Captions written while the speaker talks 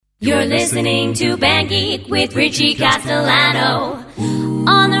You're listening to Band Geek with Richie Castellano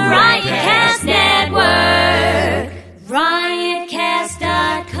on the Riotcast Network.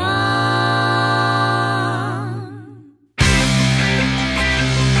 Riotcast.com.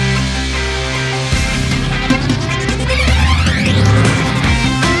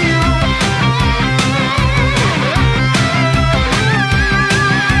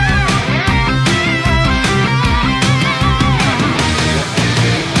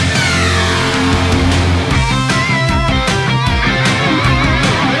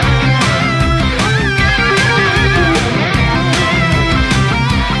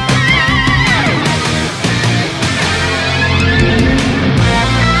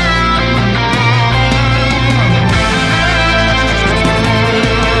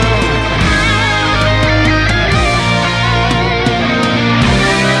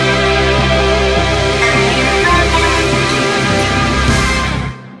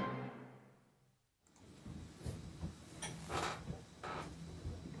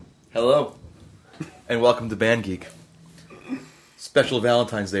 Hello, and welcome to Band Geek. Special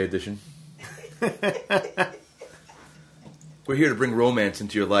Valentine's Day edition. We're here to bring romance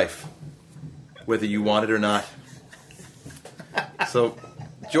into your life, whether you want it or not. So,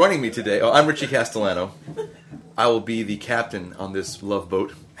 joining me today, I'm Richie Castellano. I will be the captain on this love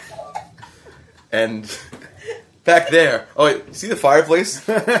boat. And back there, oh wait, see the fireplace?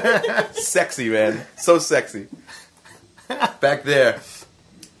 Sexy, man. So sexy. Back there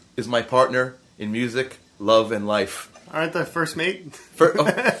is my partner in music, love, and life. Aren't the first mate?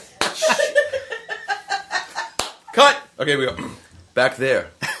 Cut! Okay, we go. Back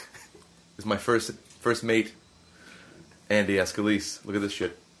there is my first mate, Andy Escalise. Look at this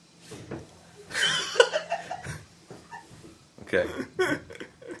shit. Okay.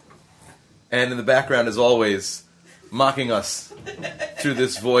 And in the background, as always, mocking us through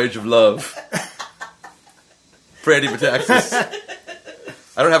this voyage of love, Brandy Bataxis.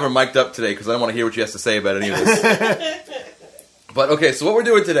 I don't have her mic'd up today because I don't want to hear what she has to say about any of this. But okay, so what we're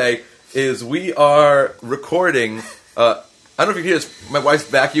doing today is we are recording. I don't know if you can hear this. My wife's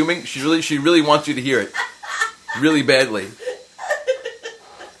vacuuming. She really wants you to hear it, really badly.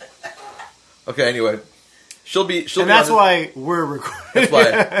 Okay, anyway, she'll be. And that's why we're recording.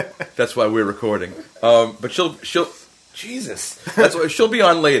 That's why we're recording. But she'll. Jesus, that's why she'll be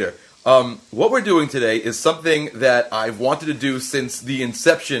on later. What we're doing today is something that I've wanted to do since the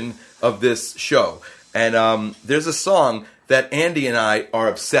inception of this show. And there's a song that Andy and I are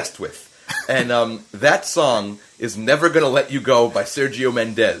obsessed with. And that song is Never Gonna Let You Go by Sergio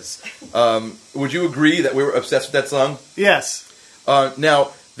Mendes. Would you agree that we were obsessed with that song? Yes.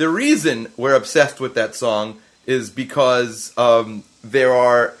 Now, the reason we're obsessed with that song is because there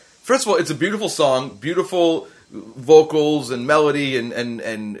are... First of all, it's a beautiful song, beautiful vocals and melody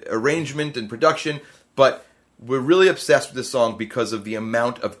and arrangement and production, but we're really obsessed with this song because of the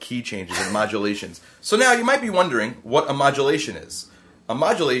amount of key changes and modulations. So now you might be wondering what a modulation is. A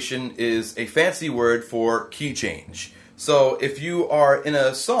modulation is a fancy word for key change. So if you are in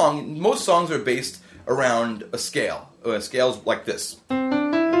a song, most songs are based around a scale. A scale's like this.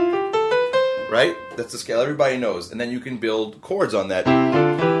 Right? That's the scale everybody knows. And then you can build chords on that.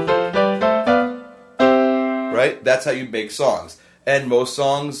 Right? That's how you make songs. And most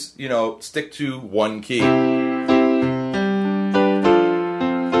songs, stick to one key.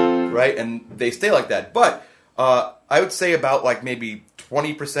 Right? And they stay like that. But I would say about like maybe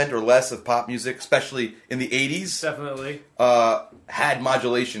 20% or less of pop music, especially in the 80s, definitely had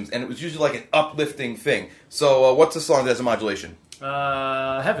modulations. And it was usually like an uplifting thing. So what's a song that has a modulation?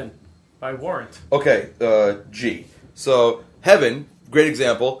 Heaven by Warrant. Okay, G. So Heaven, great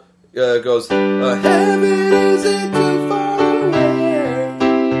example, goes, heaven isn't too far away.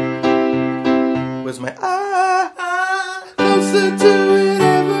 Where's my closer to it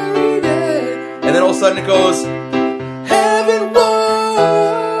every day. And then all of a sudden it goes, heaven,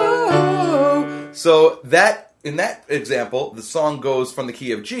 whoa. So that, in that example, the song goes from the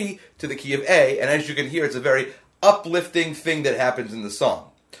key of G to the key of A, and as you can hear, it's a very uplifting thing that happens in the song.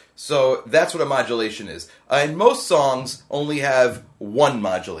 So that's what a modulation is. And most songs only have one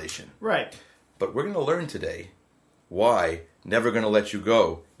modulation. Right. But we're going to learn today why Never Gonna Let You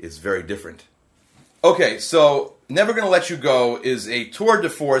Go is very different. Okay, so Never Gonna Let You Go is a tour de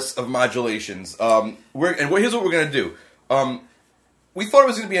force of modulations. Here's what we're going to do. We thought it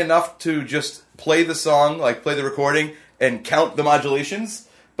was going to be enough to just play the song, like play the recording, and count the modulations.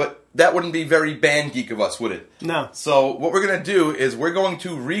 But that wouldn't be very band geek of us, would it? No. So what we're going to do is we're going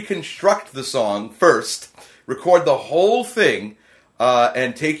to reconstruct the song first, record the whole thing,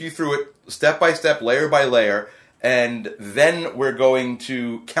 and take you through it step by step, layer by layer, and then we're going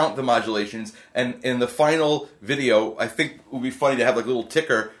to count the modulations. And in the final video, I think it would be funny to have like a little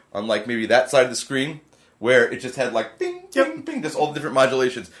ticker on like maybe that side of the screen where it just had like bing, bing, bing, just all the different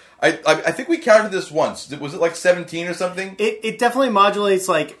modulations. I think we counted this once. Was it like 17 or something? It definitely modulates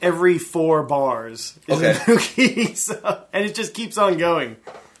like every 4 bars. Okay. A new key, and it just keeps on going.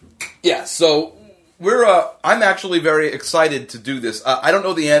 Yeah, so I'm actually very excited to do this. I don't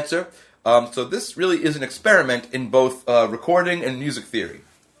know the answer, so this really is an experiment in both recording and music theory.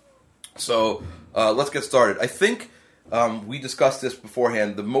 So let's get started. I think we discussed this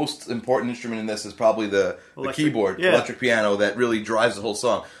beforehand. The most important instrument in this is probably the keyboard, electric piano, that really drives the whole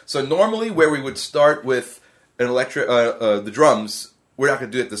song. So normally where we would start with an the drums, we're not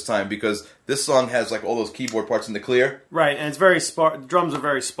going to do it this time because this song has like all those keyboard parts in the clear. Right, and it's very sparse. Drums are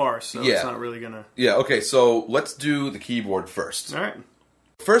very sparse, so it's not really going to... Yeah, okay, so let's do the keyboard first. All right.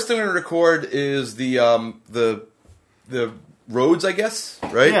 First thing we're going to record is the Rhodes, I guess,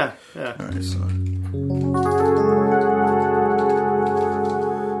 right? Yeah. All right, so...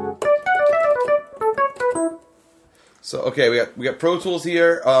 So okay, we got Pro Tools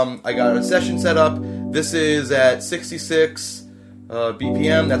here. I got a session set up. This is at 66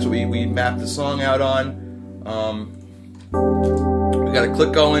 BPM. That's what we mapped the song out on. We got a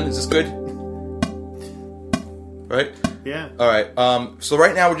click going. Is this good? Right? Yeah. All right. So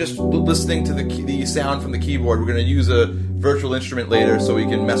right now we're just listening to the sound from the keyboard. We're going to use a virtual instrument later so we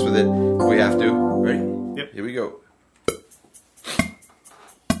can mess with it if we have to. Ready? Yep. Here we go.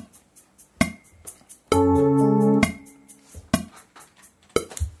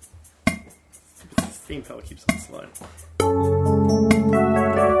 Theme color keeps on sliding.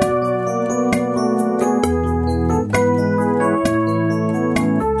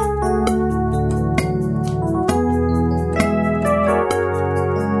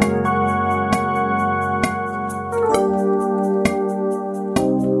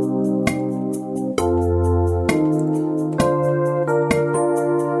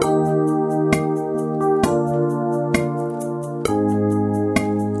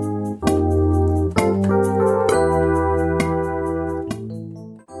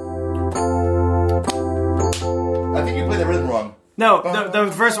 No,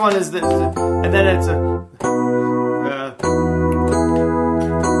 the first one is this, and then it's a...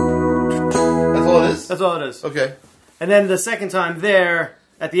 That's all it is? That's all it is. Okay. And then the second time there,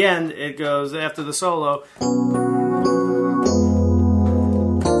 at the end, it goes, after the solo...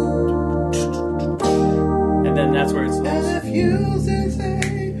 And then that's where it's... If you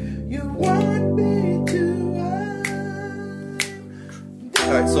say you want me to...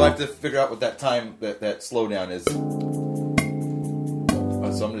 Alright, so I have to figure out what that time, that slowdown is.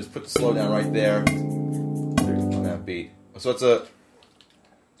 So I'm going to just put the slowdown right there on that beat. So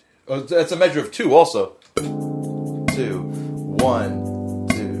it's a measure of 2 also. 2, 1,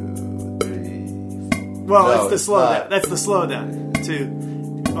 2, 3, 4. Well, no, it's the slowdown. That's the slowdown.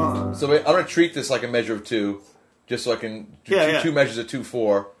 2. So I'm going to treat this like a measure of 2, just so I can do 2 measures of 2,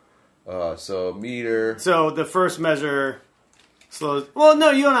 4. So meter. So the first measure slows. Well,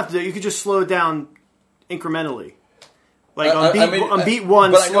 no, you don't have to do it. You could just slow it down incrementally. Like on beat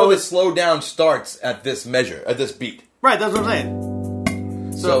 1, but I know the slowdown starts at this measure, at this beat. Right, that's what I'm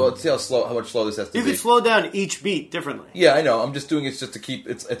saying. So let's see how much slow this has to be. You could slow down each beat differently. Yeah, I know. I'm just doing it just to keep.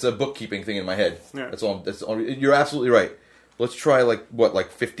 It's a bookkeeping thing in my head. Yeah. That's all. You're absolutely right. Let's try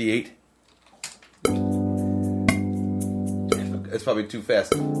like 58. It's probably too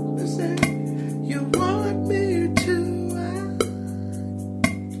fast. You want me to?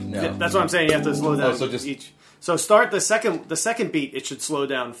 No. Yeah, that's what I'm saying. You have to slow down each. So start the second beat. It should slow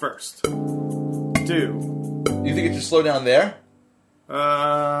down first. 2. You think it should slow down there?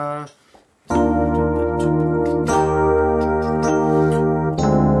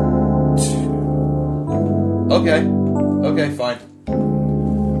 Okay, fine.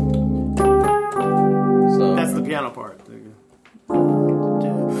 So that's the piano part.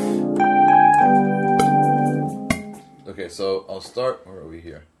 Okay, so I'll start. Where are we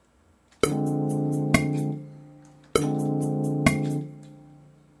here?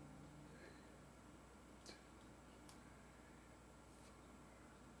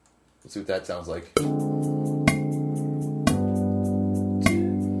 Let's see what that sounds like. No,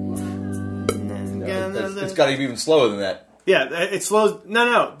 it's got to be even slower than that. Yeah, it slows.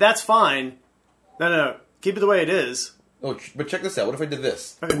 No, that's fine. No, keep it the way it is. Oh, but check this out. What if I did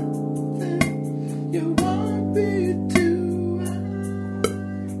this? Okay.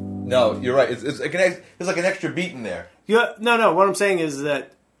 No, you're right. It's like an extra beat in there. Yeah, no. What I'm saying is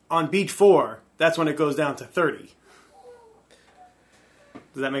that on beat 4, that's when it goes down to 30.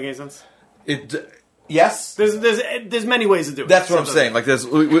 Does that make any sense? Yes. There's many ways to do it. That's what I'm saying. Like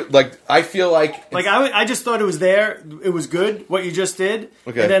I feel like I just thought it was there. It was good what you just did.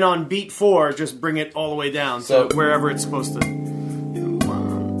 Okay. And then on beat 4, just bring it all the way down to wherever it's supposed to.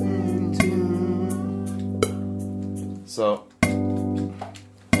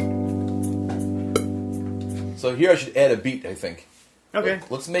 So here I should add a beat, I think. Okay.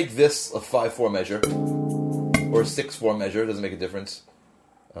 Let's make this a 5/4 measure or a 6/4 measure. It doesn't make a difference.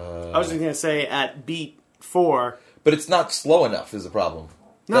 I was just going to say at beat 4. But it's not slow enough is the problem.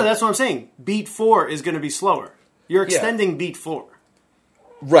 No, that's what I'm saying. Beat 4 is going to be slower. You're extending beat 4.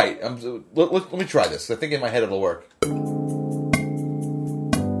 Right. Let me try this. I think in my head it'll work.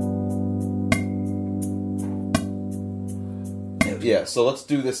 Yeah, so let's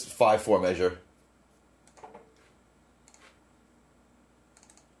do this 5/4 measure.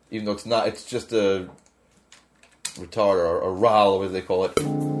 Even though it's not, it's just a retard or a RAL, or what do they call it.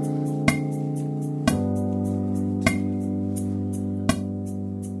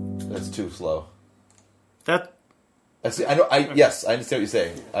 That's too slow. I know. Yes, I understand what you're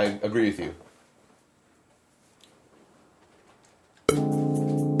saying. I agree with you.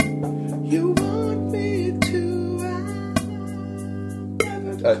 You want me to?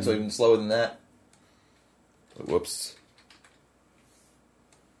 So even slower than that. Whoops.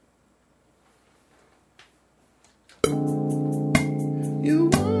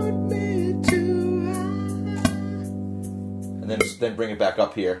 You want me to? And then bring it back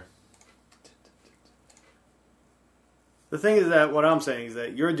up here. The thing is that what I'm saying is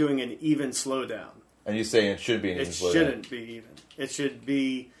that you're doing an even slowdown. And you're saying it should be an even slowdown. It shouldn't be even. It should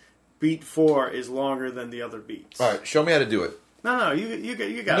be beat 4 is longer than the other beats. All right, show me how to do it. No, you got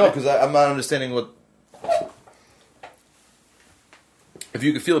it. No, because I'm not understanding what. If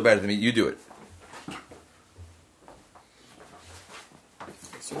you can feel it better than me, you do it.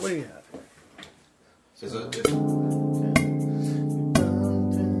 So what do you have here?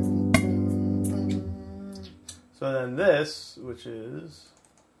 So then this, which is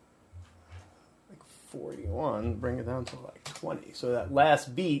like 41, bring it down to like 20. So that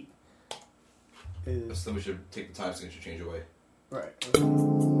last beat is... Then we should take the time signature change away. Right.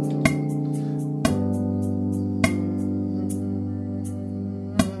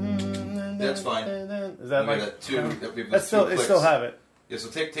 That's fine. Is that like... That two, it still have it. Yeah, so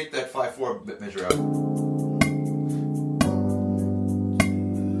take that 5/4 measure out.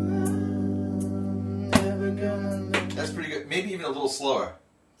 That's pretty good. Maybe even a little slower.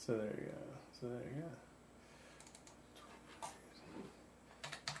 So there you go.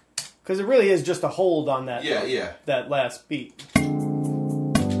 Because it really is just a hold on that. Yeah. That last beat.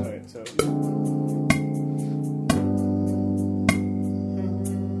 Alright, so.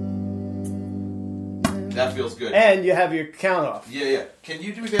 That feels good. And you have your count off. Yeah. Can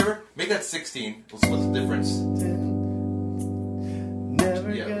you do me a favor? Make that 16. What's the difference?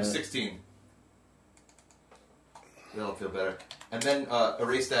 Yeah, 16. That'll feel better. And then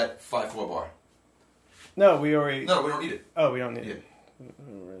erase that 5/4 bar. No, we already... No, we don't need it. Oh, we don't need it.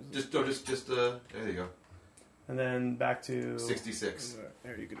 Just there you go. And then back to... 66.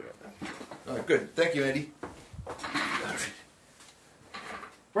 There, you can do it. All right, good. Thank you, Andy.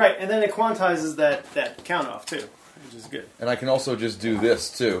 Right, and then it quantizes that count off, too, which is good. And I can also just do this,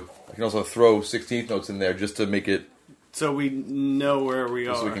 too. I can also throw 16th notes in there just to make it... So we know where we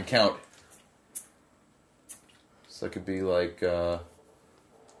are. So we can count. So it could be like... I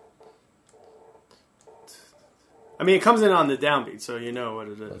mean, it comes in on the downbeat, so you know what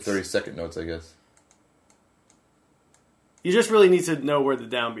it is. 30-second notes, I guess. You just really need to know where the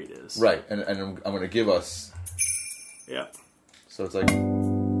downbeat is. Right, and I'm going to give us... Yeah. So it's like...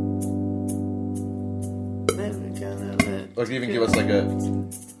 Or can even give us like a...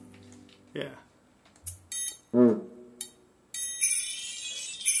 Yeah.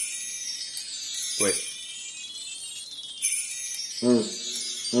 Wait.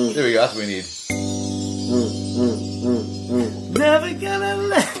 There we go, that's what we need. Never gonna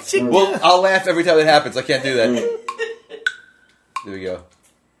let you go. Well, I'll laugh every time it happens. I can't do that. There we go.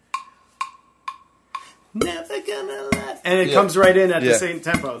 Never gonna let... And it comes right in at the same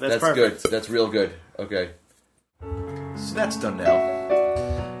tempo. That's perfect. Good. That's real good. Okay. So that's done now.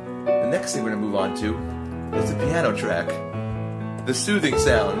 The next thing we're going to move on to is the piano track. The soothing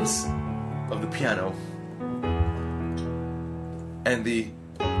sounds of the piano. And the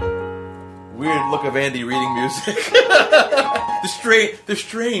weird look of Andy reading music. the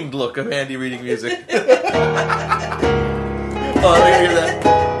strained look of Andy reading music. Oh, let me hear that.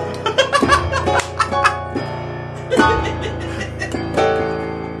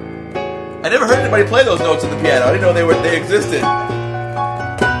 I never heard anybody play those notes on the piano. I didn't know they existed.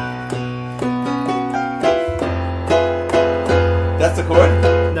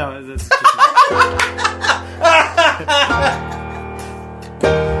 no, it's just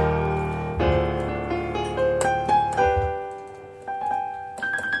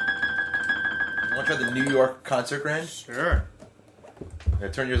Want to try the New York Concert Grand? Sure. Okay,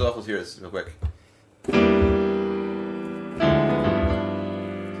 turn yours off. Let's hear this real quick.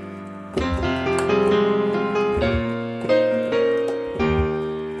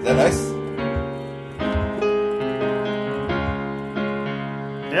 Is that nice?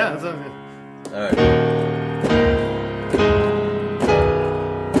 Yeah, that's okay.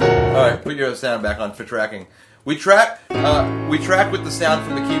 All right, put your sound back on for tracking. We track with the sound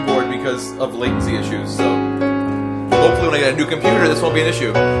from the keyboard because of latency issues. So hopefully, when I get a new computer, this won't be an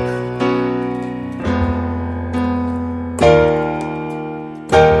issue.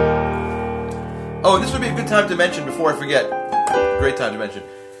 Oh, and this would be a good time to mention before I forget. Great time to mention.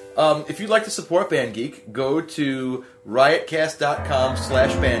 If you'd like to support BandGeek, go to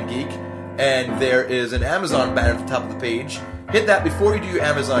riotcast.com/BandGeek, and there is an Amazon banner at the top of the page. Hit that before you do your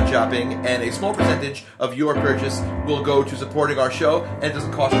Amazon shopping, and a small percentage of your purchase will go to supporting our show, and it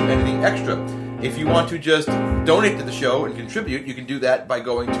doesn't cost you anything extra. If you want to just donate to the show and contribute, you can do that by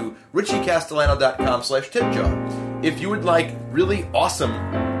going to richiecastellano.com/tipjar. If you would like really awesome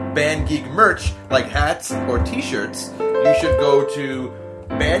BandGeek merch, like hats or t-shirts, you should go to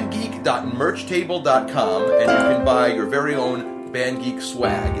bandgeek.merchtable.com, and you can buy your very own BandGeek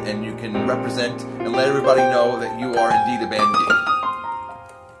swag, and you can represent and let everybody know that you are indeed a BandGeek.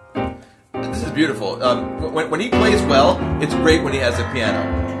 This is beautiful. When he plays well, it's great when he has a piano.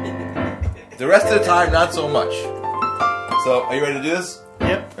 The rest of the time, not so much. So, are you ready to do this?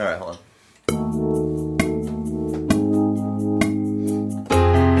 Yep. All right, hold on.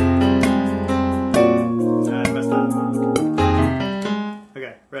 I messed up.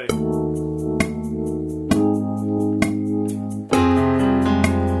 Okay, ready.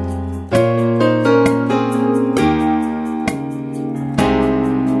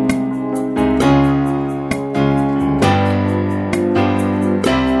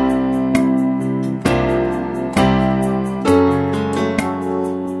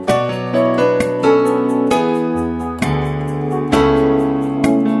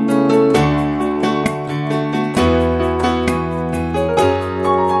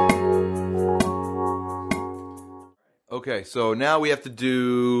 Okay, so now we have to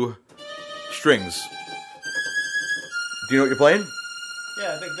do strings. Do you know what you're playing?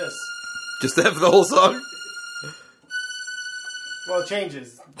 Yeah, I think this. Just for the whole song? Well, it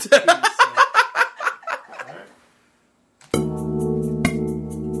changes.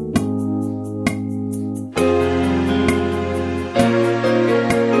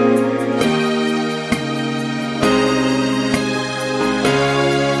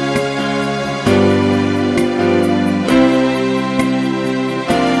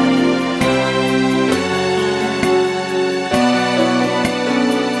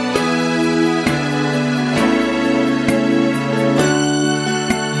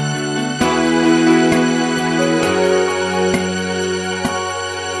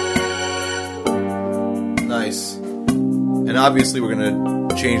 Obviously, we're going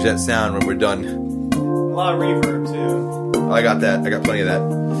to change that sound when we're done. A lot of reverb, too. Oh, I got that. I got plenty of that.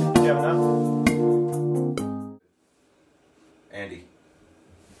 Do you have enough? Andy,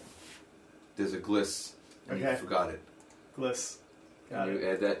 there's a gliss, and you forgot it. Gliss. Can you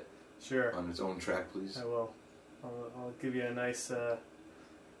add that Sure. on its own track, please? I will. I'll give you a nice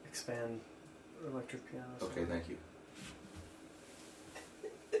expand electric piano. Okay, thank you.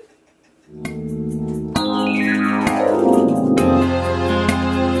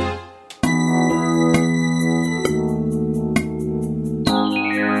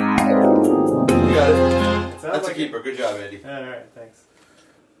 That's a keeper. Good job, Andy. All right, thanks.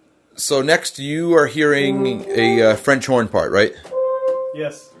 So next, you are hearing a French horn part, right?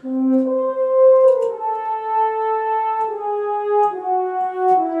 Yes.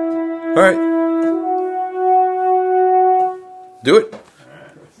 All right. Do it.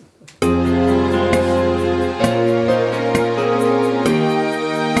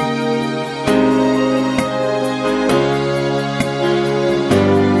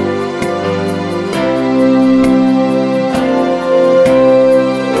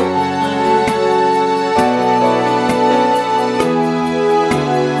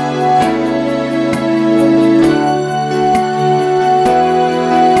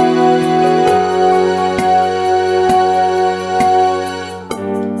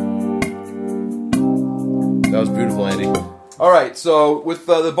 So with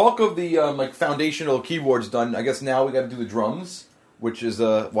the bulk of the foundational keyboards done, I guess now we got to do the drums, which is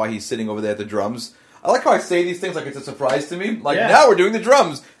why he's sitting over there at the drums. I like how I say these things like it's a surprise to me. Like, now we're doing the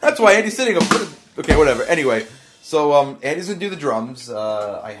drums. That's why Andy's sitting up. Okay, whatever. Anyway, so Andy's going to do the drums.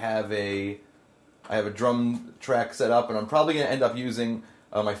 I have a drum track set up, and I'm probably going to end up using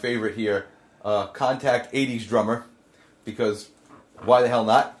my favorite here, Contact 80s Drummer, because why the hell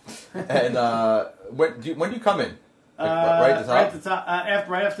not? And when do you come in? Like, right at the top? Right at the top.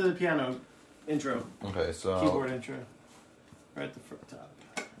 Right after the piano intro. Okay, so... Keyboard intro. Right at the top.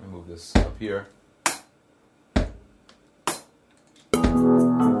 Let me move this up here. So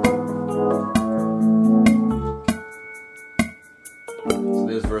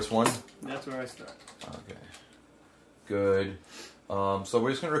there's verse 1. That's where I start. Okay. Good. So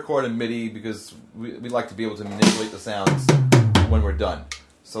we're just going to record in MIDI because we like to be able to manipulate the sounds when we're done.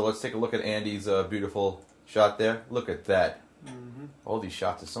 So let's take a look at Andy's beautiful shot there. Look at that. Mm-hmm. All these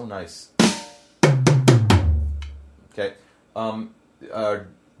shots are so nice. Okay. Are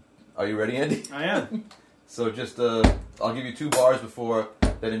you ready, Andy? I am. So just, I'll give you 2 bars before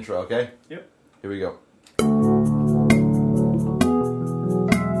that intro, okay? Yep. Here we go.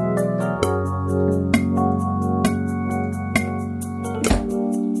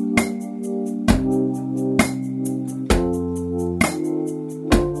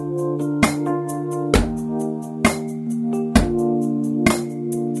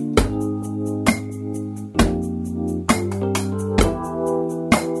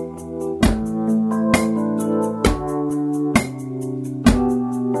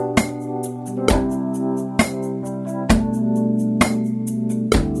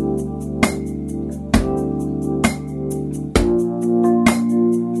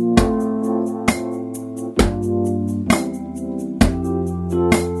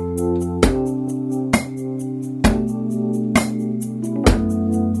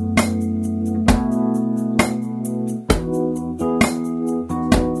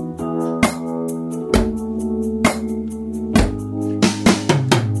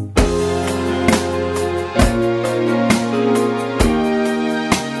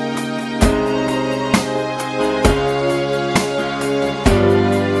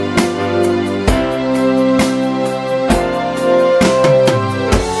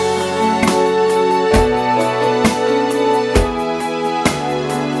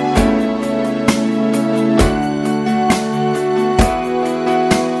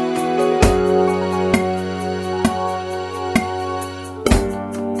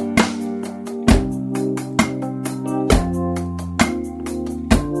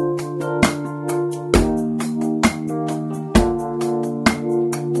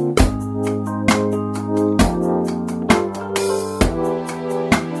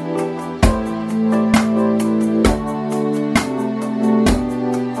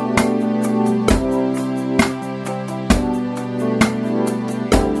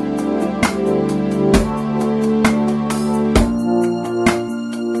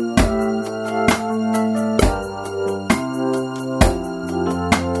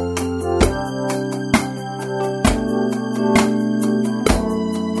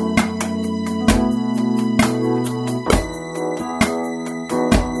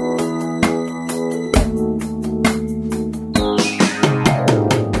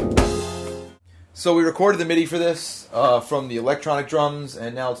 So we recorded the MIDI for this from the electronic drums,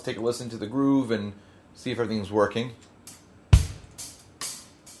 and now let's take a listen to the groove and see if everything's working.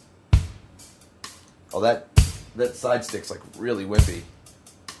 Oh, that side stick's like really wimpy.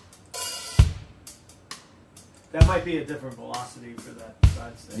 That might be a different velocity for that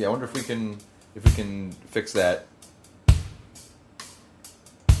side stick. Yeah, I wonder if we can fix that.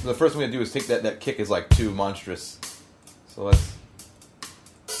 The first thing we have to do is take that kick is like too monstrous. So let's.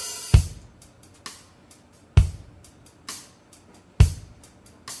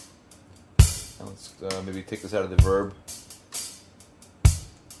 Let's maybe take this out of the verb.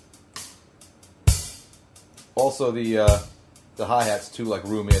 Also, the hi-hat's too like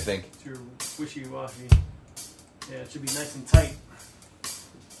roomy, I think. Too wishy-washy. Yeah, it should be nice and tight.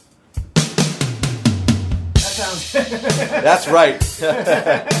 That sounds. That's right.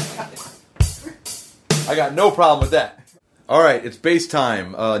 I got no problem with that. All right, it's bass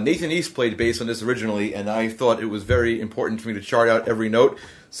time. Nathan East played bass on this originally, and I thought it was very important for me to chart out every note.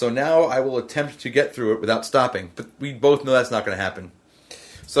 So now I will attempt to get through it without stopping. But we both know that's not going to happen.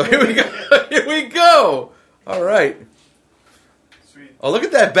 So here we go. Here we go. All right. Sweet. Oh, look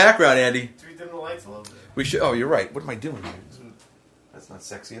at that background, Andy. Should we dim the lights a little bit? We should. Oh, you're right. What am I doing here? That's not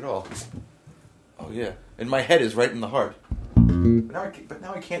sexy at all. Oh yeah, and my head is right in the heart. But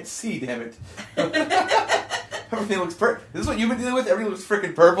now I can't see. Damn it! Everything looks purple. This is what you've been dealing with. Everything looks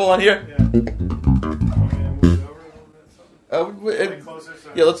freaking purple on here. Yeah. Want me to move it over a little bit? Closer,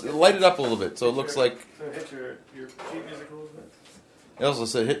 so let's light it up a little bit so it looks like. So hit your sheet music a little bit. It also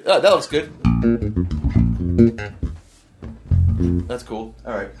said hit. That looks good. That's cool.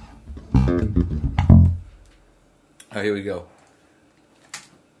 All right. All right, here we go.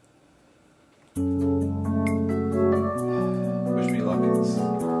 Wish me luck.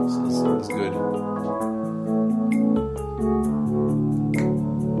 It's good.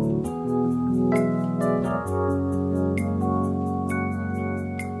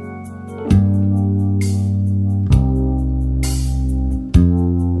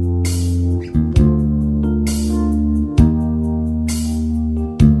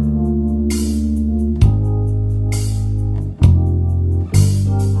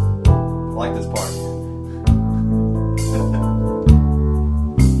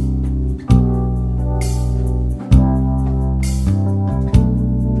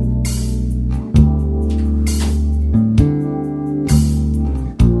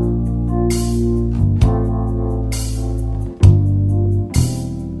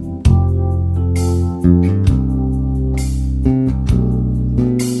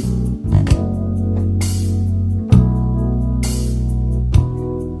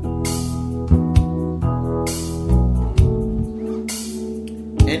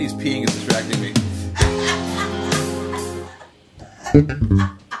 Andy's peeing is distracting me.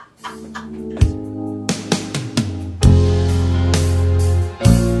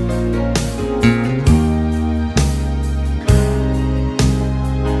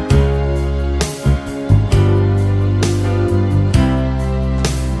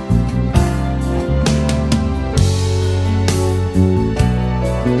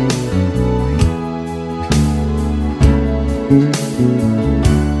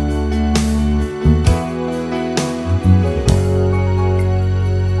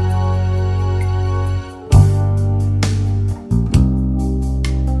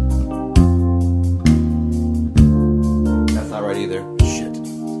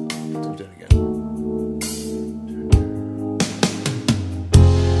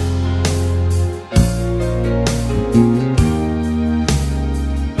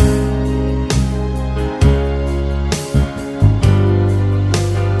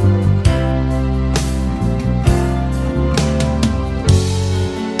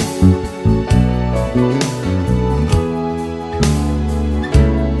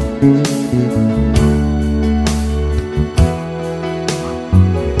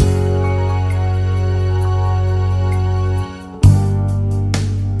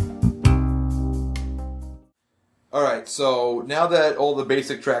 So now that all the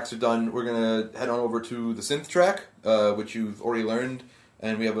basic tracks are done, we're going to head on over to the synth track, which you've already learned,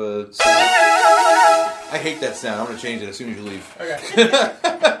 and we have a sound. I hate that sound. I'm going to change it as soon as you leave. Okay.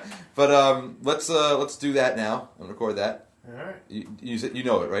 But let's do that now and record that. All right. You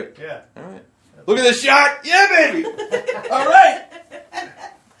know it, right? Yeah. All right. Look at this shot! Yeah, baby! All right!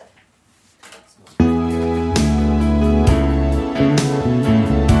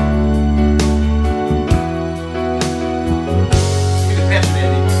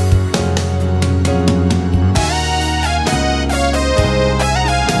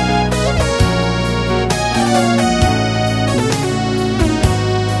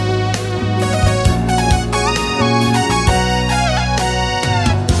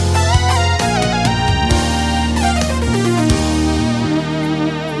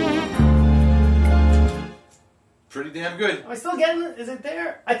 Damn good. Am I still getting it? Is it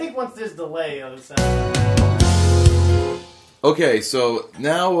there? I think once there's delay on the sound. Okay, so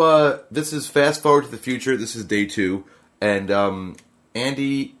now this is fast forward to the future. This is day 2, and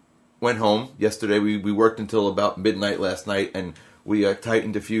Andy went home yesterday. We worked until about midnight last night, and we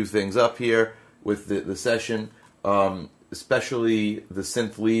tightened a few things up here with the session, especially the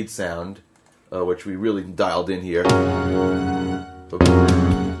synth lead sound, which we really dialed in here. Here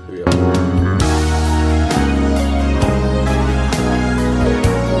we go.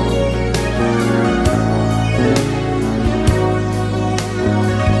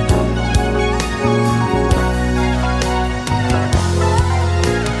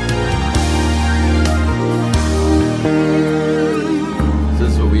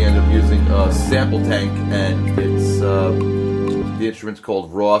 Sample tank, and it's the instrument's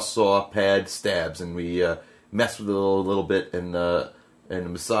called Raw Saw Pad Stabs, and we messed with it a little bit and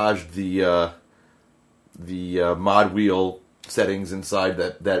massaged the mod wheel settings inside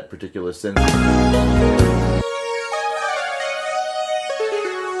that particular synth.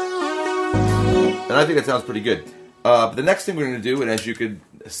 And I think that sounds pretty good. But the next thing we're going to do, and as you can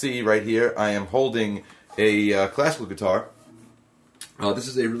see right here, I am holding a classical guitar. This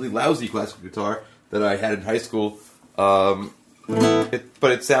is a really lousy classical guitar that I had in high school.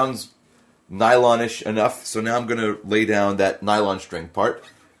 But it sounds nylonish enough, so now I'm going to lay down that nylon string part.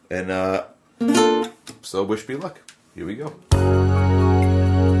 And so wish me luck. Here we go.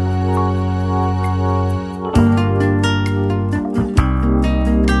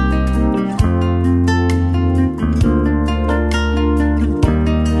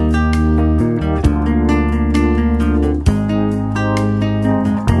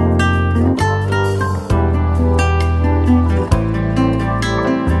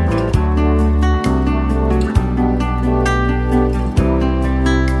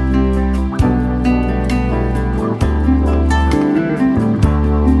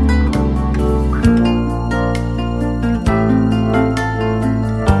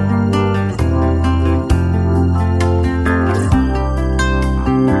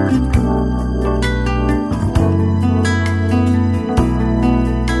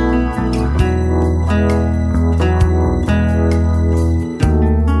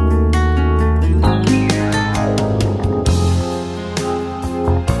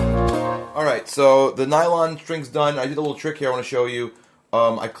 So the nylon string's done. I did a little trick here I want to show you.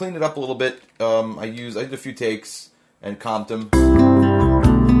 I cleaned it up a little bit. I did a few takes and comped them.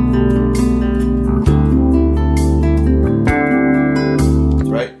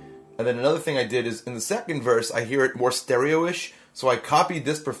 Right? And then another thing I did is in the second verse I hear it more stereo-ish. So I copied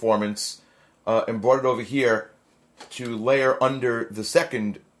this performance and brought it over here to layer under the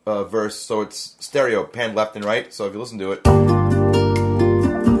second verse so it's stereo, pan left and right. So if you listen to it.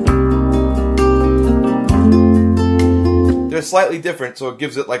 They're slightly different, so it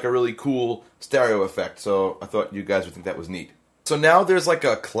gives it like a really cool stereo effect. So I thought you guys would think that was neat. So now there's like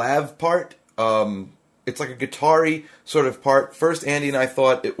a clav part. It's like a guitar-y sort of part. First, Andy and I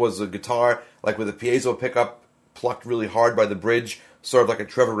thought it was a guitar, like with a piezo pickup plucked really hard by the bridge, sort of like a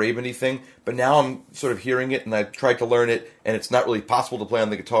Trevor Rabin-y thing. But now I'm sort of hearing it, and I tried to learn it, and it's not really possible to play on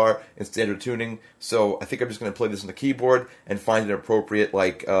the guitar in standard tuning. So I think I'm just going to play this on the keyboard and find an appropriate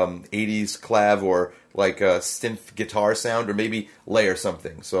like 80s clav or like a synth guitar sound, or maybe layer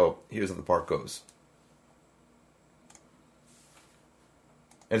something. So here's how the part goes.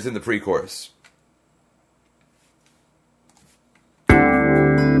 And it's in the pre-chorus.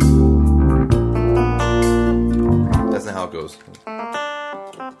 That's not how it goes.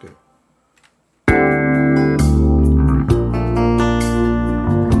 Okay.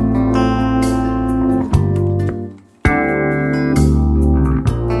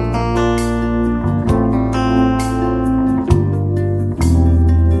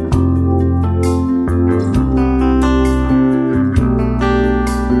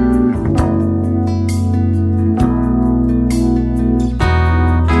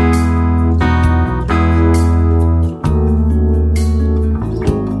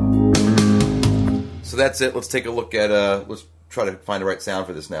 That's it. Let's take a look at, let's try to find the right sound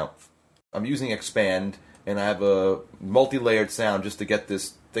for this now. I'm using Expand, and I have a multi-layered sound just to get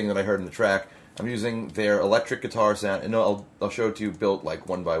this thing that I heard in the track. I'm using their electric guitar sound, and I'll show it to you built like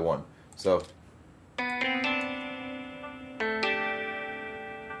one by one. So,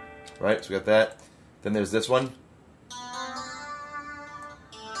 right, so we got that. Then there's this one.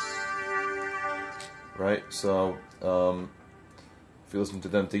 Right, so if you listen to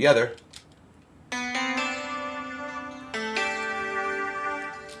them together,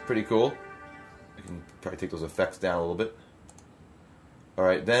 pretty cool. I can probably take those effects down a little bit.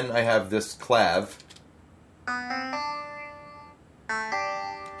 Alright, then I have this clav.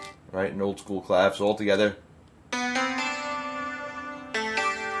 Right, an old school clav, so all together.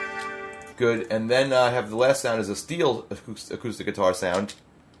 Good, and then I have the last sound is a steel acoustic guitar sound.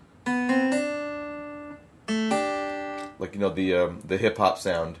 Like, you know, the hip-hop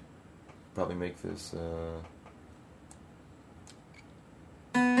sound. Probably make this,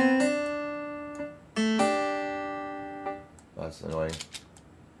 that's annoying.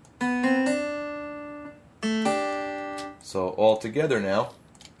 So all together now.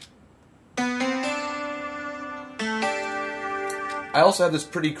 I also have this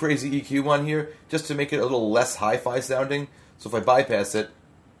pretty crazy EQ one here, just to make it a little less hi-fi sounding. So if I bypass it,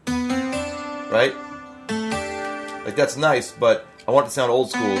 right? Like that's nice, but I want it to sound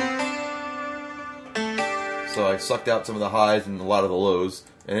old school. So I sucked out some of the highs and a lot of the lows.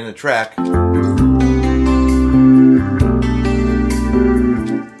 And in the track, with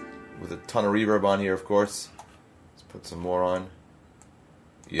a ton of reverb on here, of course. Let's put some more on.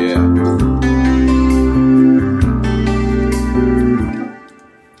 Yeah.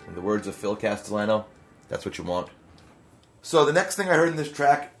 In the words of Phil Castellano, that's what you want. So the next thing I heard in this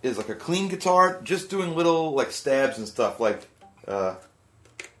track is like a clean guitar, just doing little like stabs and stuff, like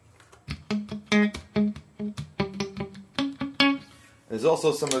There's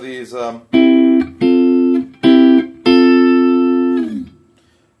also some of these and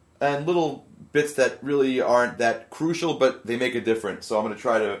little bits that really aren't that crucial, but they make a difference. So I'm going to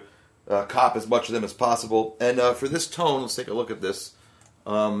try to cop as much of them as possible. And for this tone, let's take a look at this.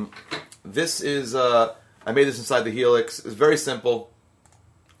 This is, I made this inside the Helix. It's very simple.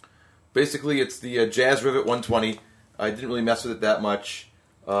 Basically, it's the Jazz Rivet 120. I didn't really mess with it that much.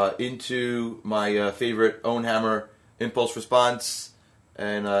 Into my favorite Owen Hammer impulse response,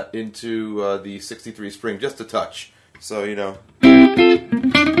 and into the 63 Spring, just a touch. So, you know.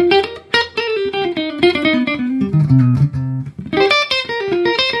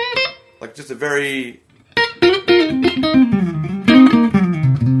 Like just a very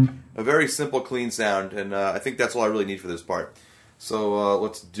simple, clean sound, and I think that's all I really need for this part. So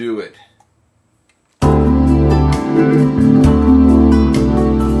let's do it.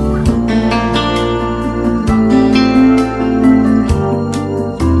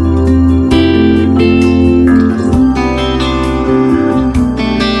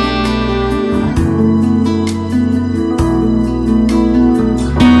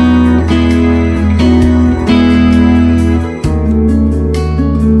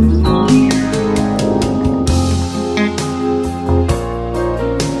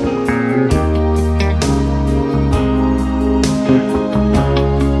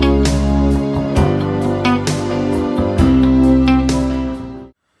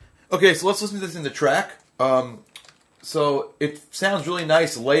 Okay, so let's listen to this in the track. So it sounds really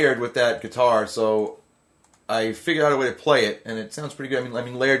nice layered with that guitar, so I figured out a way to play it, and it sounds pretty good. I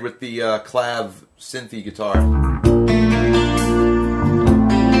mean layered with the clav synthy guitar.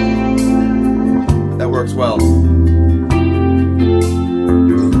 That works well.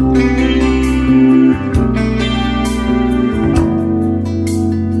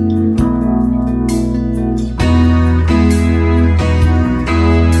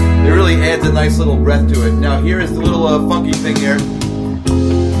 Adds a nice little breath to it. Now here is the little funky thing here.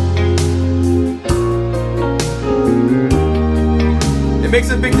 It makes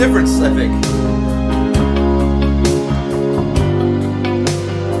a big difference, I think.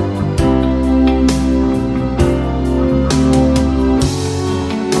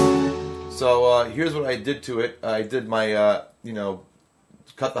 So here's what I did to it. I did my,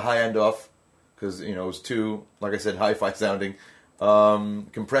 cut the high end off because, it was too, like I said, hi-fi sounding.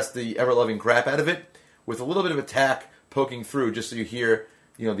 Compress the ever-loving crap out of it with a little bit of attack poking through just so you hear,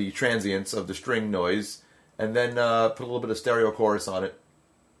 the transients of the string noise, and then put a little bit of stereo chorus on it.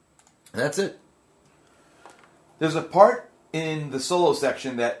 And that's it. There's a part in the solo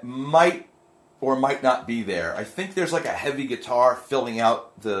section that might or might not be there. I think there's like a heavy guitar filling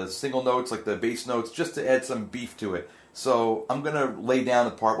out the single notes, like the bass notes, just to add some beef to it. So I'm going to lay down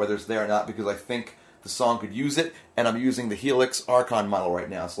the part whether it's there or not because I think the song could use it, and I'm using the Helix Archon model right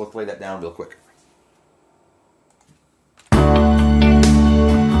now, so let's lay that down real quick.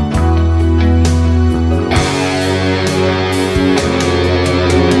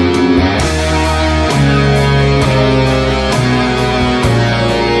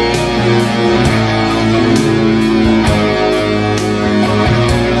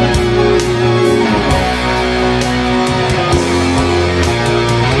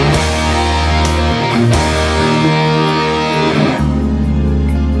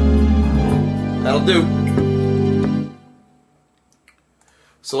 Do.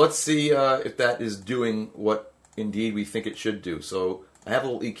 So let's see if that is doing what indeed we think it should do. So I have a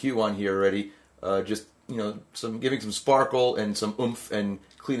little EQ on here already, just giving some sparkle and some oomph and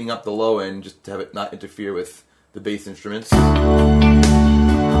cleaning up the low end just to have it not interfere with the bass instruments.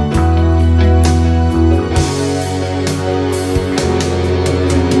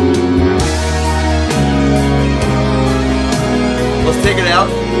 Let's take it out.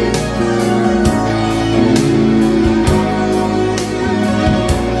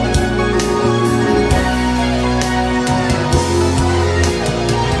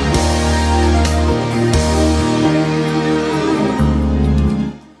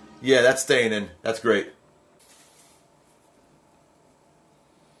 Yeah, that's staying in. That's great.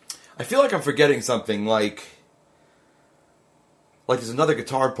 I feel like I'm forgetting something, like there's another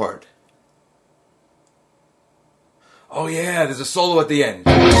guitar part. Oh yeah, there's a solo at the end.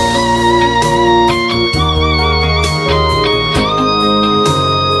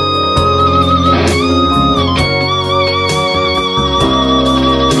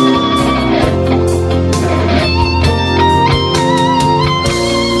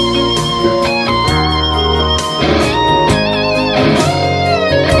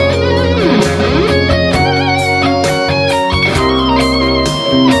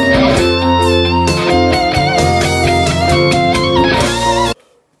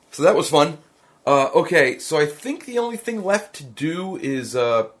 was fun. Okay, so I think the only thing left to do is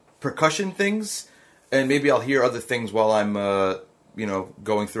percussion things, and maybe I'll hear other things while I'm,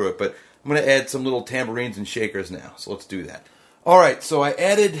 going through it. But I'm going to add some little tambourines and shakers now, so let's do that. All right, so I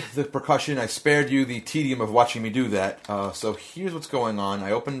added the percussion. I spared you the tedium of watching me do that. So here's what's going on. I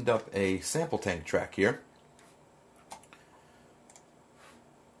opened up a sample tank track here.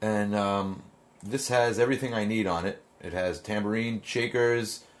 And this has everything I need on it. It has tambourine,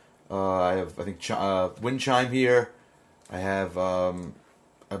 shakers. I have, wind chime here. I have a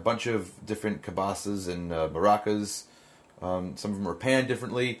bunch of different cabasas and maracas. Some of them are panned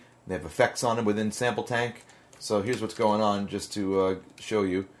differently. They have effects on them within sample tank. So here's what's going on, just to show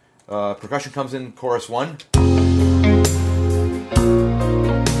you. Percussion comes in chorus 1.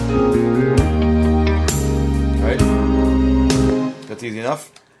 Right? That's easy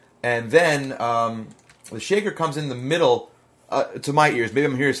enough. And then the shaker comes in the middle, to my ears. Maybe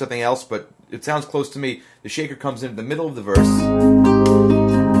I'm hearing something else, but it sounds close to me. The shaker comes in the middle of the verse.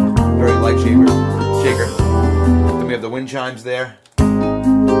 Very light shaker. Then we have the wind chimes there. Or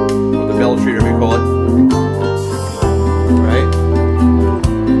the bell treater, we call it. Right?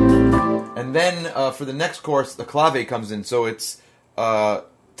 And then for the next chorus, the clave comes in. So it's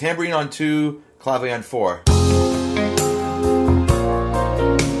tambourine on 2, clave on 4.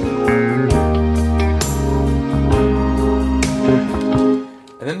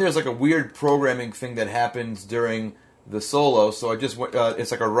 And then there's like a weird programming thing that happens during the solo. So I just went, it's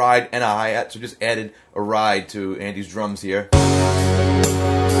like a ride and a hi-hat. So just added a ride to Andy's drums here. You can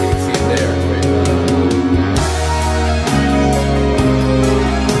see it there.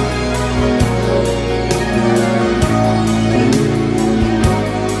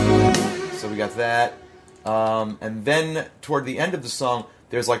 So we got that. And then toward the end of the song,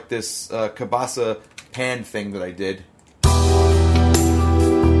 there's like this cabasa pan thing that I did.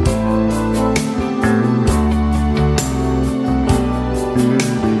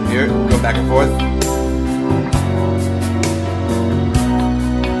 Here, go back and forth.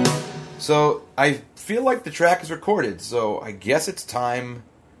 So I feel like the track is recorded, so I guess it's time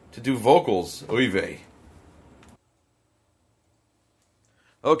to do vocals. Oy vey.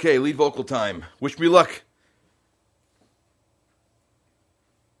 Okay, lead vocal time. Wish me luck.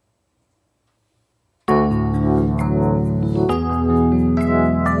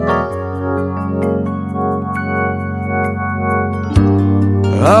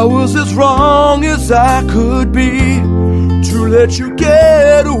 I was as wrong as I could be to let you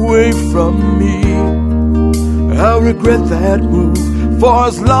get away from me. I'll regret that move for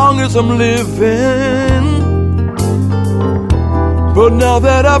as long as I'm living. But now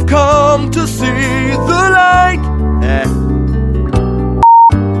that I've come to see the light,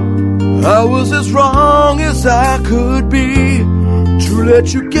 I was as wrong as I could be to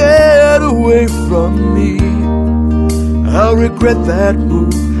let you get away from me. I'll regret that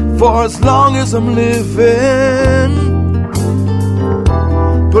move for as long as I'm living.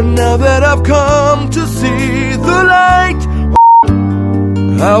 But now that I've come to see the light,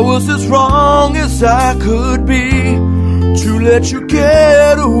 I was as wrong as I could be to let you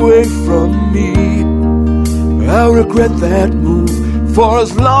get away from me. I'll regret that move for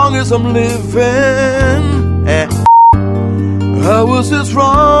as long as I'm living. I was as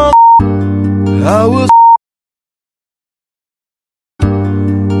wrong.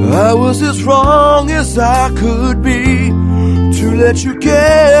 I was as wrong as I could be to let you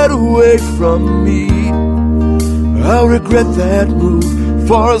get away from me. I'll regret that move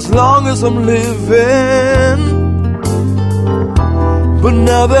for as long as I'm living. But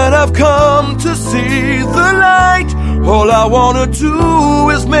now that I've come to see the light, all I wanna do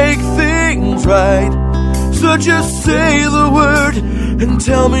is make things right. So just say the word and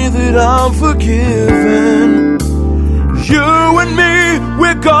tell me that I'm forgiven. You and me,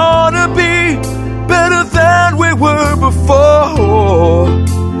 we're gonna be better than we were before.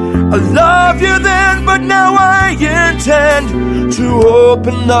 I love you then, but now I intend to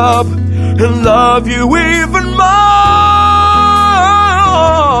open up and love you even more.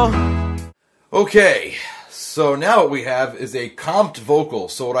 Okay, so now what we have is a comped vocal.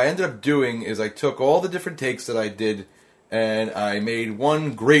 So what I ended up doing is I took all the different takes that I did and I made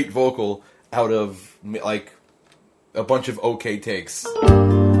one great vocal out of like a bunch of okay takes.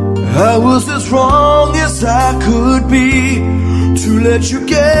 I was as wrong as I could be to let you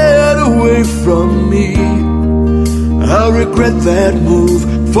get away from me. I'll regret that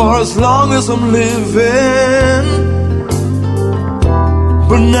move for as long as I'm living.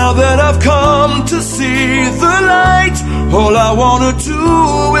 But now that I've come to see the light, all I wanna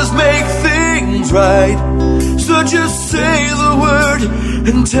do is make things seems right. So just say the word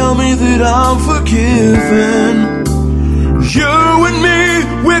and tell me that I'm forgiven. You and me,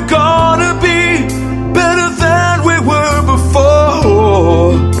 we're gonna be better than we were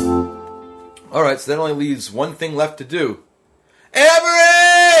before. Alright, so that only leaves one thing left to do.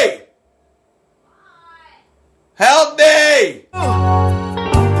 Avery! Help me!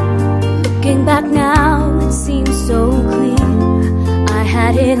 Looking back now, it seems so clear. I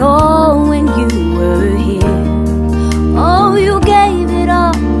had it all when you were here. Oh, you gave it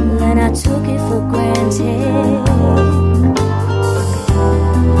all, and I took it for granted.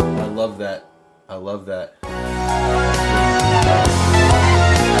 I love that. I love that.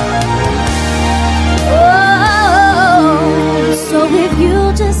 Oh, so if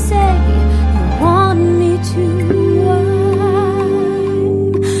you just say you want me to,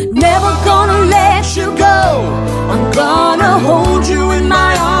 I'm never gonna let you go. I'm gonna hold you in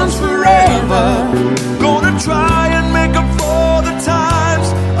my arms forever. Gonna try and make up for the times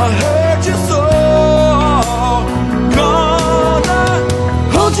I hurt you so.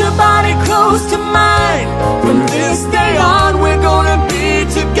 Gonna Hold your body close to mine. From this day on, we're gonna be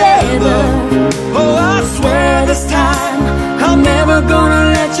together. oh, I swear this time I'm never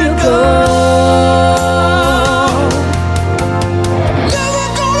gonna let you go. never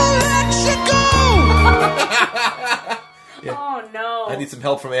gonna let you go. Oh no. I need some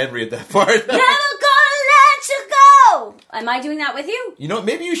help from Andrea at that part. Never gonna let you go. Am I doing that with you? You know what?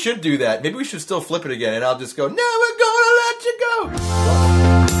 Maybe you should do that. Maybe we should still flip it again, and I'll just go, never gonna let you go.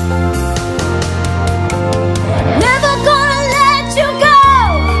 Never gonna let you go.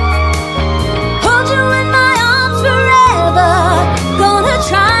 Hold you in my arms forever. Gonna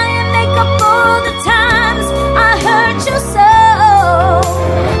try and make up for the times I hurt you so.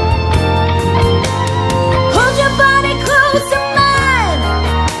 Hold your body close to mine.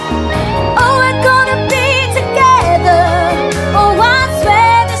 Oh, we're gonna be together. Oh, I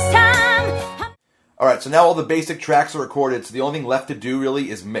swear this time. Alright, so now all the basic tracks are recorded, so the only thing left to do really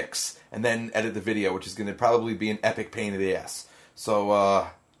is mix, and then edit the video, which is going to probably be an epic pain in the ass. So,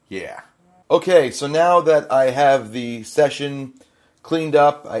 yeah. Okay, so now that I have the session cleaned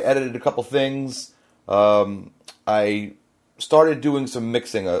up, I edited a couple things, I started doing some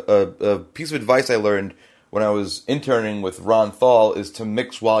mixing. A piece of advice I learned when I was interning with Ron Thal is to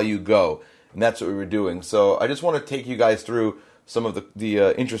mix while you go, and that's what we were doing. So I just want to take you guys through some of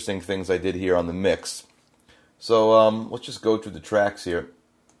the interesting things I did here on the mix. So let's just go through the tracks here.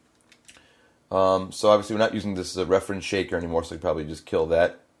 So obviously we're not using this as a reference shaker anymore, so we probably just kill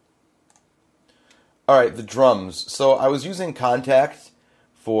that. Alright, the drums. So I was using Contact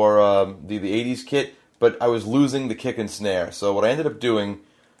for the 80s kit, but I was losing the kick and snare. So what I ended up doing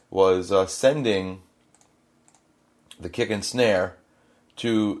was sending the kick and snare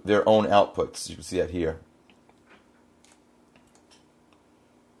to their own outputs. You can see that here.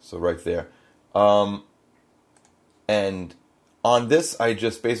 So right there. And on this, I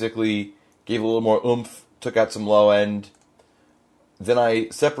just basically gave a little more oomph, took out some low end. Then I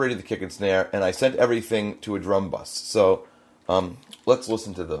separated the kick and snare, and I sent everything to a drum bus. So let's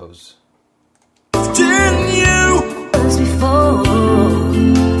listen to those. Didn't you? Before.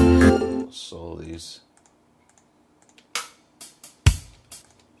 Solo these.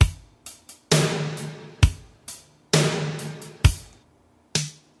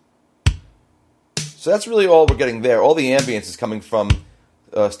 So that's really all we're getting there. All the ambience is coming from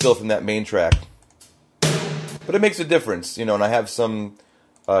still from that main track. But it makes a difference, you know, and I have some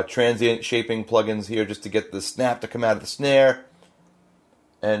transient shaping plugins here just to get the snap to come out of the snare.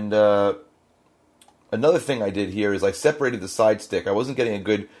 And another thing I did here is I separated the side stick. I wasn't getting a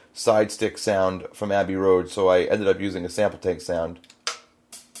good side stick sound from Abbey Road, so I ended up using a sample tank sound.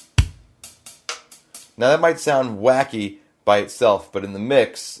 Now that might sound wacky by itself, but in the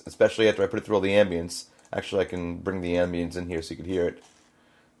mix, especially after I put it through all the ambience, actually I can bring the ambience in here so you can hear it.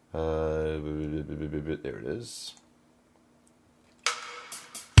 There it is.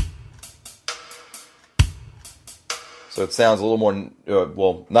 So it sounds a little more,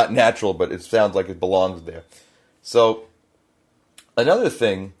 well, not natural, but it sounds like it belongs there. So another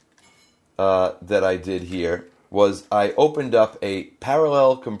thing that I did here was I opened up a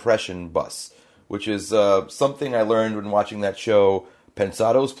parallel compression bus, which is something I learned when watching that show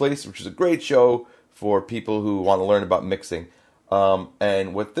Pensado's Place, which is a great show for people who want to learn about mixing.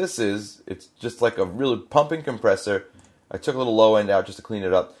 And what this is, it's just like a really pumping compressor. I took a little low end out just to clean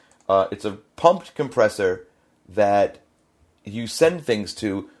it up. It's a pumped compressor that you send things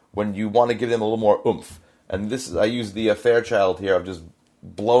to when you want to give them a little more oomph. And this is, I use the Fairchild here. I've just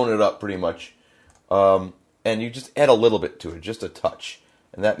blown it up pretty much. And you just add a little bit to it, just a touch.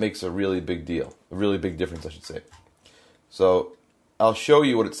 And that makes a really big deal. A really big difference, I should say. So I'll show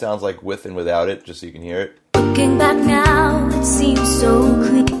you what it sounds like with and without it, just so you can hear it. Looking back now, it seems so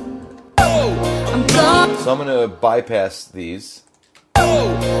clear. I'm gone. So I'm going to bypass these.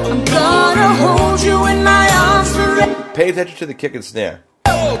 I'm gonna hold you in my arms forever. Pay attention to the kick and snare.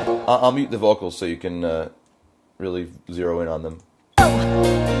 I'll mute the vocals so you can really zero in on them.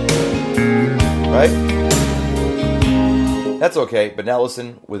 Right? That's okay, but now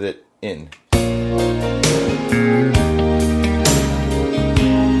listen with it in.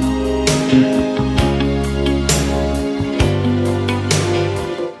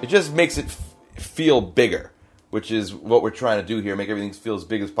 It just makes it feel bigger, which is what we're trying to do here, make everything feel as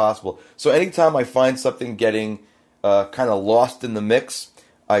big as possible. So anytime I find something getting kind of lost in the mix,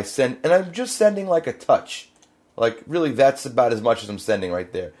 I send, and I'm just sending like a touch. Like, really, that's about as much as I'm sending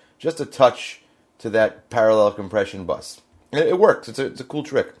right there. Just a touch to that parallel compression bus. And it works. It's a cool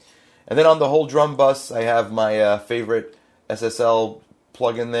trick. And then on the whole drum bus, I have my favorite SSL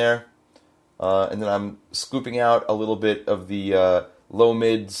plug-in there. And then I'm scooping out a little bit of the low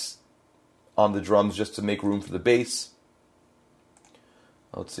mids on the drums just to make room for the bass.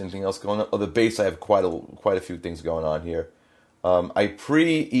 Let's see, anything else going on? Oh, the bass, I have quite a few things going on here. I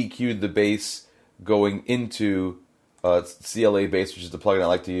pre-EQ'd the bass going into CLA bass, which is the plugin I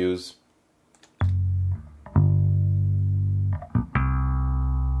like to use.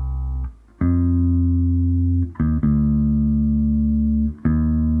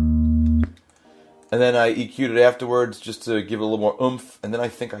 And then I EQ'd it afterwards just to give it a little more oomph. And then I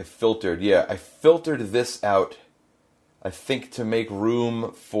think I filtered. Yeah, I filtered this out, I think, to make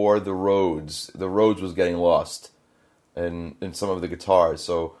room for the Rhodes. The Rhodes was getting lost in some of the guitars.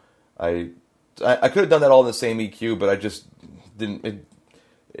 So I could have done that all in the same EQ, but I just didn't.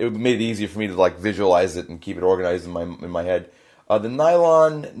 It made it easier for me to like visualize it and keep it organized in my head. The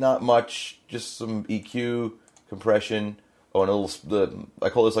nylon, not much, just some EQ compression. Oh, and a little. I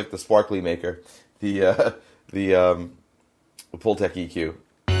call this like the sparkly maker. The Pultec EQ,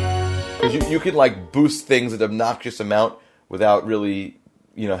 because you can like boost things at an obnoxious amount without really,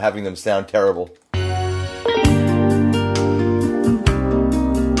 having them sound terrible.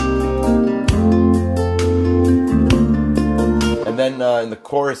 And then in the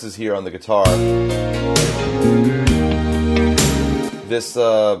choruses here on the guitar, this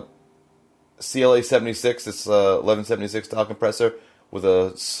CLA 76, this 1176 style compressor with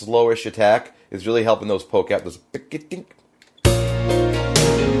a slowish attack is really helping those poke out, those pick-a-dink. Got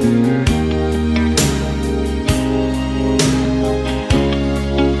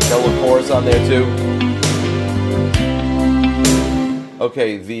a little chorus on there too.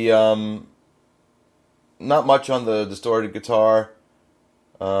 Okay, the not much on the distorted guitar.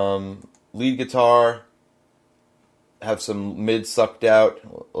 Lead guitar, have some mid sucked out.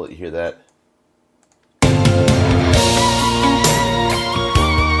 I'll let you hear that.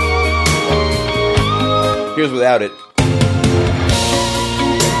 Here's without it.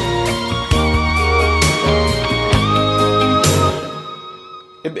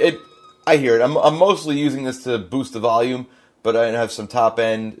 I hear it. I'm mostly using this to boost the volume, but I have some top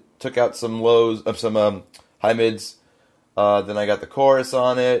end. Took out some lows, some high mids. Then I got the chorus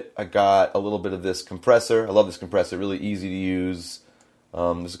on it. I got a little bit of this compressor. I love this compressor. Really easy to use.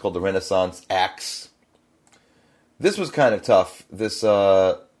 This is called the Renaissance Axe. This was kind of tough. This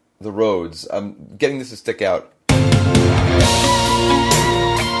the Rhodes. I'm getting this to stick out.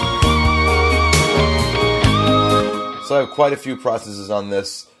 So I have quite a few processes on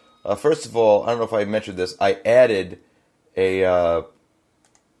this. First of all, I don't know if I mentioned this. I added a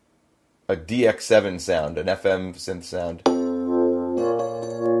DX7 sound, an FM synth sound.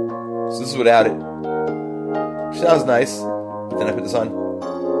 So this is without it. Sounds nice. Then I put this on.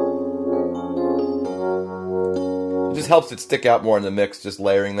 It just helps it stick out more in the mix, just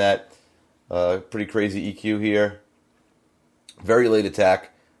layering that. Pretty crazy EQ here. Very late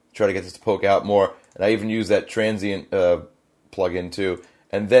attack. Try to get this to poke out more. And I even use that transient plug-in too.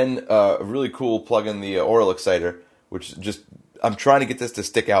 And then a really cool plug-in, the Aural Exciter, which just, I'm trying to get this to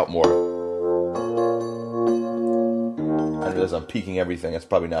stick out more. I realize I'm peaking everything. That's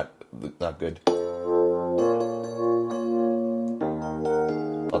probably not good.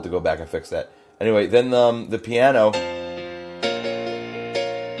 I'll have to go back and fix that. Anyway, then the piano.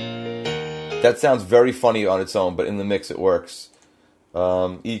 That sounds very funny on its own, but in the mix it works.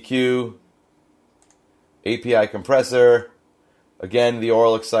 EQ, API compressor, again the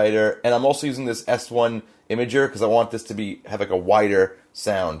Aural Exciter, and I'm also using this S1 imager because I want this to have like a wider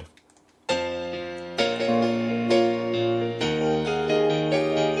sound.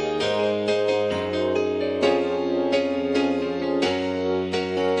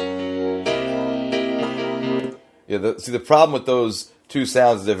 The problem with those two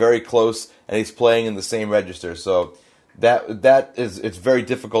sounds is they're very close, and he's playing in the same register. So it's very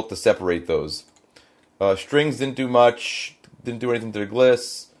difficult to separate those. Strings didn't do much. Didn't do anything to the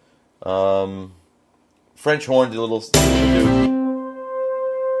gliss. French horn did a little.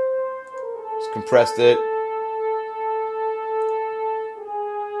 Just compressed it.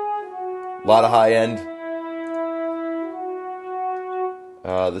 A lot of high end.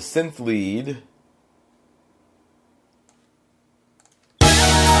 The synth lead.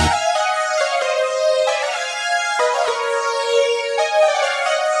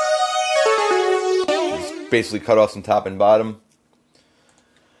 Basically cut off some top and bottom.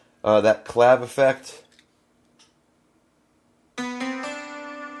 That clav effect.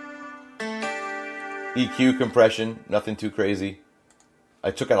 EQ compression, nothing too crazy.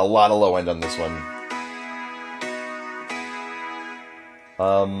 I took out a lot of low end on this one.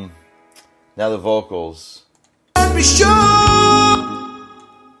 Now the vocals. Be sure,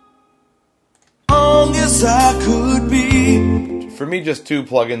 long as I could be. For me, just two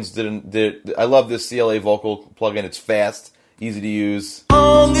plugins did. I love this CLA vocal plugin. It's fast, easy to use.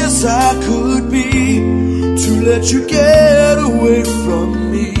 Long as I could be to let you get away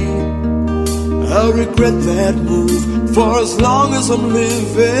from me. I'll regret that move for as long as I'm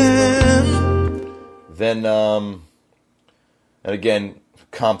living. Then, and again,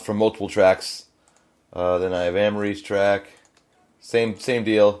 comped from multiple tracks. Then I have Amory's track. Same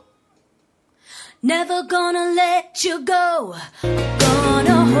deal. Never gonna let you go.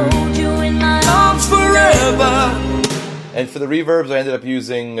 Gonna hold you in my Arms forever. And for the reverbs, I ended up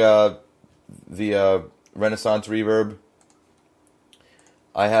using the Renaissance reverb.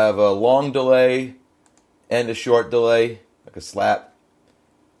 I have a long delay and a short delay, like a slap.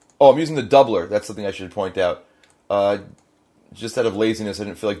 Oh, I'm using the doubler. That's something I should point out. Just out of laziness, I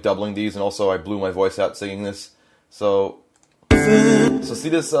didn't feel like doubling these, and also I blew my voice out singing this. So see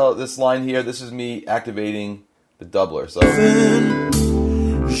this line here? This is me activating the doubler. So you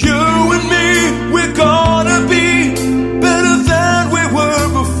and me, we're gonna be better than we were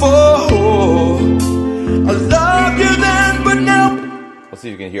before. I love you then, but now. Let's see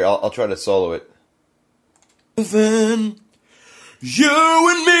if you can hear. I'll try to solo it. Then you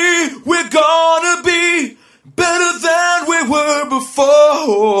and me, we're gonna be better than we were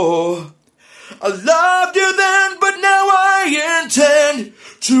before. I loved you then, but now I intend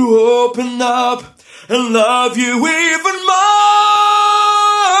to open up and love you even more.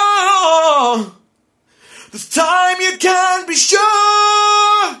 This time you can be sure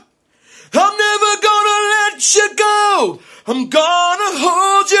I'm never gonna let you go. I'm gonna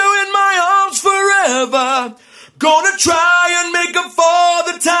hold you in my arms forever. Gonna try and make up for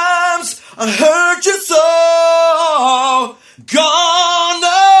the times I hurt you so.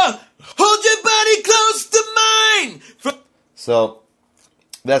 Gonna hold your body close to mine. So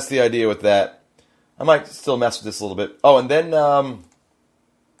that's the idea with that. I might still mess with this a little bit. Oh, and then the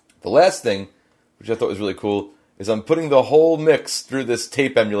last thing, which I thought was really cool, is I'm putting the whole mix through this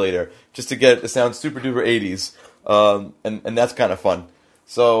tape emulator just to get it to sound super duper 80s. And that's kind of fun.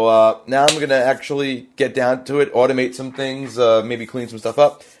 So now I'm going to actually get down to it, automate some things, maybe clean some stuff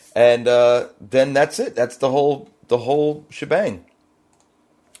up, and then that's it. That's the whole shebang.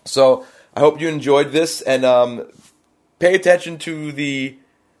 So I hope you enjoyed this, and pay attention to the,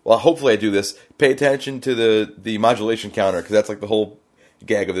 well, hopefully I do this, pay attention to the modulation counter, because that's like the whole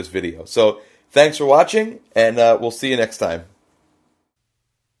gag of this video. So thanks for watching, and we'll see you next time.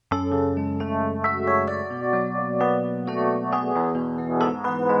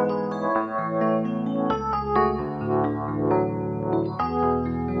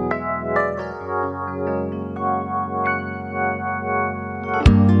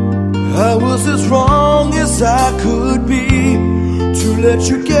 I was as wrong as I could be to let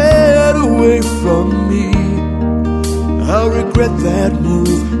you get away from me. I'll regret that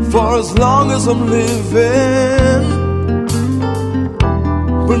move for as long as I'm living.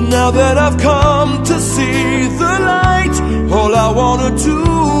 But now that I've come to see the light, all I wanna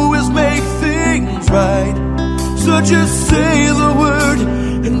do is make things right. So just say the word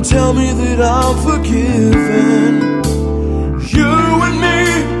and tell me that I'm forgiven. You and me,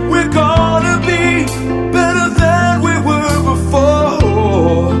 we're gonna be better than we were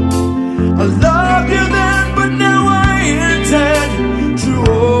before. I loved you then, but now I intend to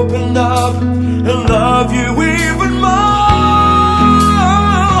open up and love you even more.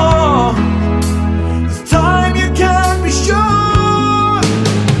 This time you can be sure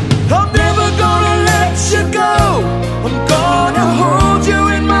I'm never gonna let you go. I'm gonna hold you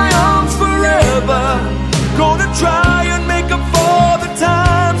in my arms forever.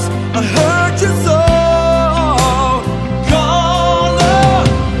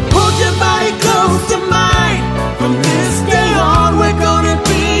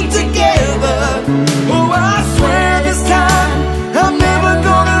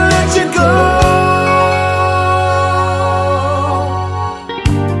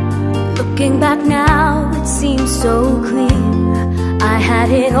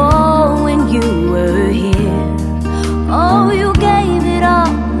 it all when you were here. Oh, you gave it all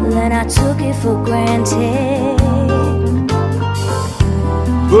and I took it for granted.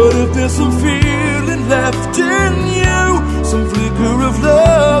 But if there's some feeling left in you, some flicker of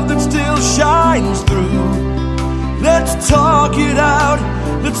love that still shines through, let's talk it out.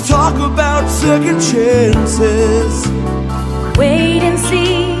 Let's talk about second chances. Wait and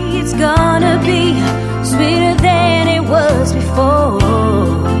see, it's gonna be sweeter than it was before.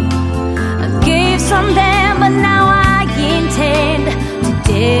 I gave some then, but now I intend to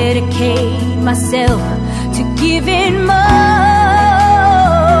dedicate myself to giving more.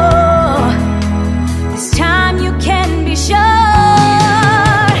 This time you can be sure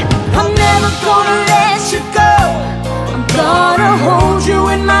I'm never gonna let you go. I'm gonna hold you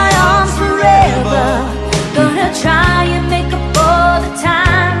in my arms forever. Gonna try and make up for the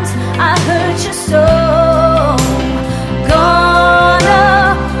times I hurt you so.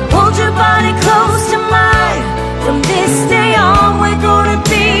 Gonna hold your body close to mine. From this day on we're gonna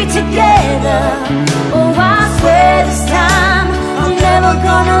be together. Oh, I swear this time I'm never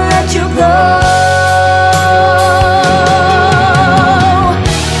gonna let you go.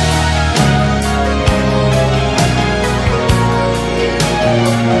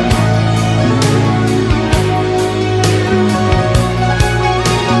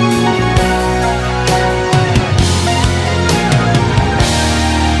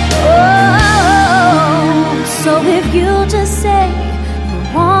 So if you just say you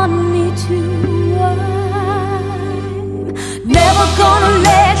want me to, I'm never gonna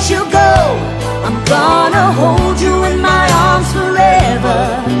let you go. I'm gonna hold